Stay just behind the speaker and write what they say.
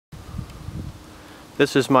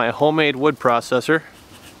This is my homemade wood processor.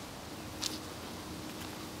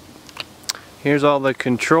 Here's all the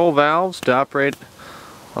control valves to operate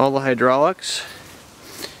all the hydraulics.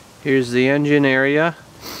 Here's the engine area,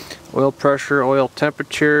 oil pressure, oil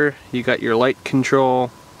temperature. You got your light control,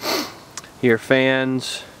 your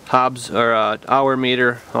fans, Hobbs or hour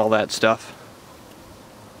meter, all that stuff.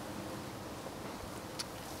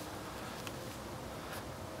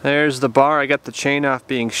 There's the bar. I got the chain off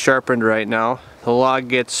being sharpened right now. The log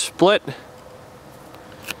gets split.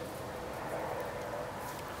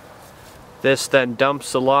 This then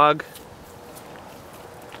dumps the log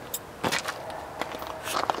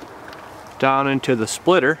down into the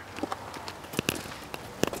splitter,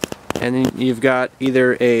 and then you've got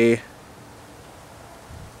either a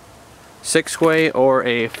 6-way or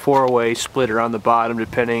a 4-way splitter on the bottom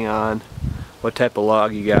depending on what type of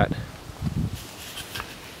log you got.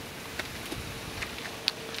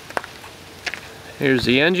 Here's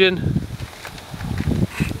the engine.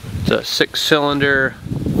 It's a 6-cylinder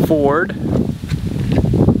Ford.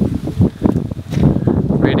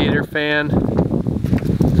 Radiator fan,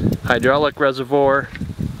 hydraulic reservoir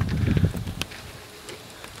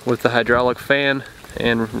with the hydraulic fan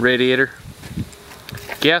and radiator,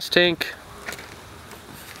 gas tank,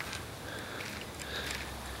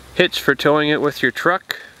 hitch for towing it with your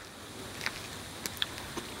truck.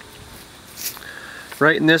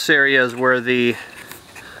 Right in this area is where the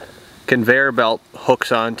conveyor belt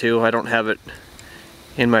hooks onto. I don't have it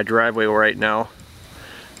in my driveway right now,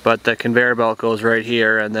 but the conveyor belt goes right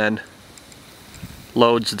here and then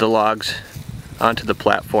loads the logs onto the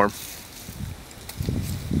platform.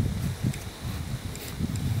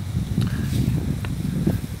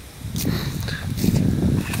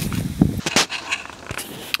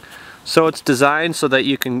 So it's designed so that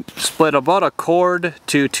you can split about a cord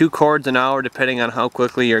to 2 cords an hour depending on how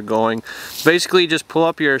quickly you're going. Basically, you just pull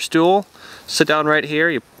up your stool, sit down right here,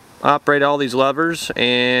 you operate all these levers,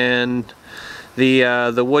 and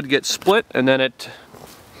the wood gets split, and then it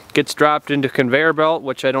gets dropped into conveyor belt,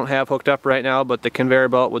 which I don't have hooked up right now, but the conveyor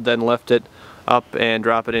belt would then lift it up and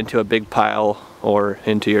drop it into a big pile or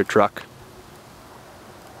into your truck.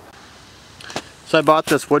 So I bought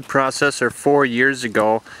this wood processor 4 years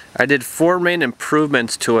ago. I did 4 main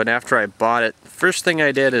improvements to it after I bought it. First thing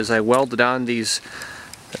I did is I welded on this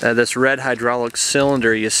red hydraulic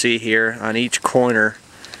cylinder you see here on each corner,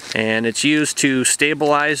 and it's used to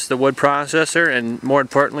stabilize the wood processor and, more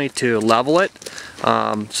importantly, to level it.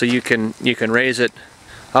 So you can raise it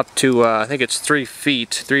up to I think it's 3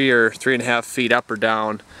 feet, 3 or 3.5 feet up or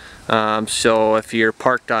down. So if you're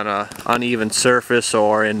parked on an uneven surface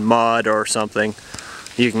or in mud or something,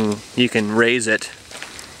 you can raise it.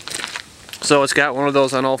 So it's got one of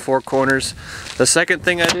those on all 4 corners. The second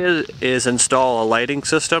thing I did is install a lighting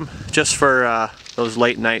system just for those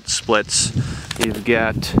late night splits. You've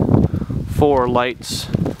got 4 lights.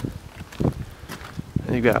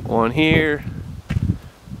 You've got 1 here,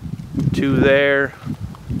 2 there,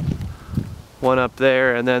 1 up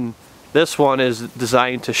there, and then this one is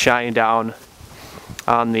designed to shine down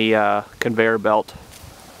on the conveyor belt.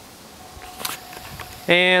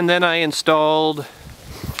 And then I installed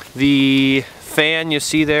the fan you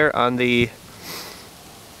see there on the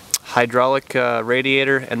hydraulic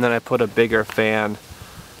radiator, and then I put a bigger fan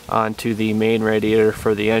onto the main radiator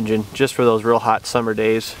for the engine, just for those real hot summer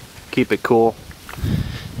days, keep it cool.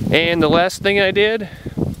 And the last thing I did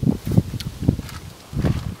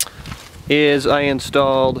is I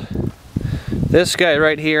installed this guy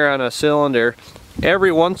right here on a cylinder.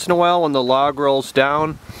 Every once in a while when the log rolls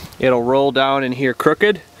down, it'll roll down in here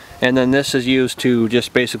crooked, and then this is used to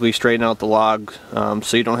just basically straighten out the log,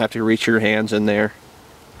 so you don't have to reach your hands in there.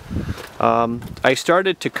 I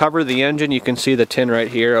started to cover the engine. You can see the tin right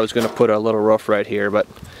here. I was going to put a little roof right here, but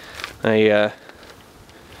I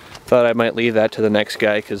thought I might leave that to the next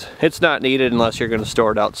guy because it's not needed unless you're going to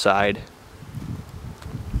store it outside.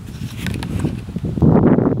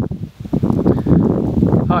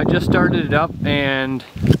 I just started it up and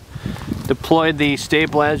deployed the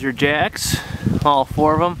stabilizer jacks, all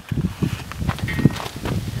 4 of them.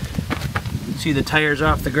 See the tires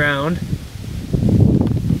off the ground.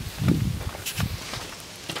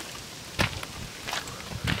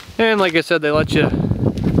 And like I said, they let you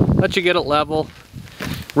get it level,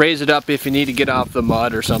 raise it up if you need to get off the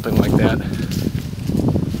mud or something like that.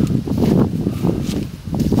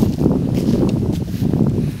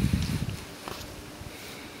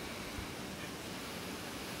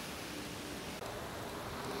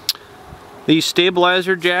 These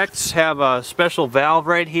stabilizer jacks have a special valve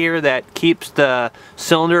right here that keeps the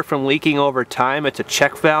cylinder from leaking over time. It's a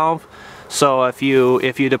check valve. So if you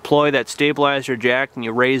deploy that stabilizer jack and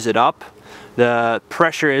you raise it up, the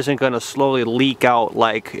pressure isn't going to slowly leak out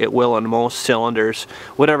like it will in most cylinders.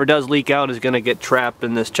 Whatever does leak out is going to get trapped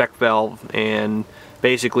in this check valve, and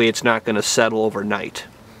basically it's not going to settle overnight.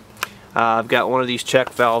 I've got one of these check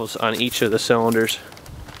valves on each of the cylinders.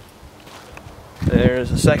 There's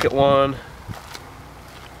the second one.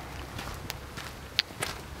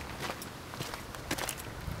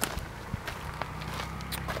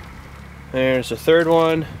 There's the third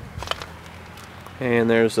one. And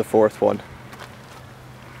there's the fourth one.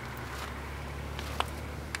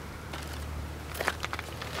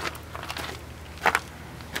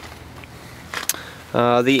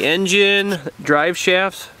 The engine drive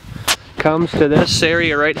shaft comes to this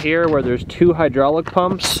area right here where there's two hydraulic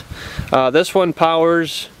pumps. This one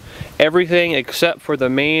powers everything except for the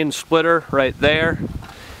main splitter right there,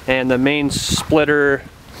 and the main splitter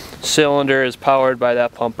cylinder is powered by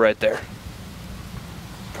that pump right there.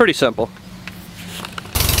 Pretty simple.